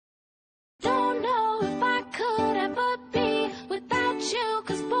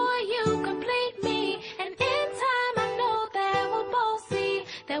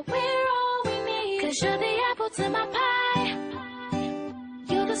to my pie.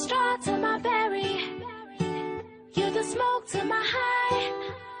 You're the straw to my berry. You're the smoke to my high.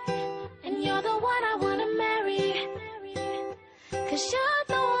 And you're the one I wanna marry. 'Cause you're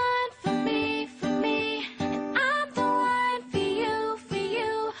the one for me, for me. And I'm the one for you, for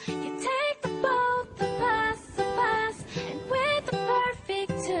you. You take the both of us, and we're the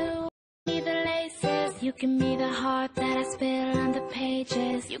perfect two. You give me the laces, you give me the heart that I spill on the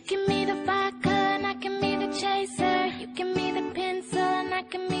pages. You give me the vodka and I give me the chaser. You give me the pencil and I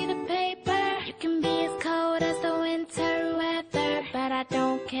give me the paper. You can be as cold as the winter weather, but I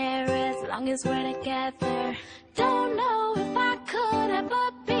don't care as long as we're together. Don't know if I could ever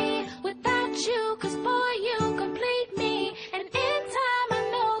be without you, 'cause boy, you complete me. And in time I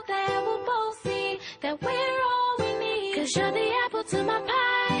know that we'll both see that we're all we need. 'Cause you're the apple to my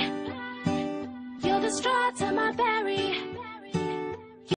pie. You're the straw to my berry.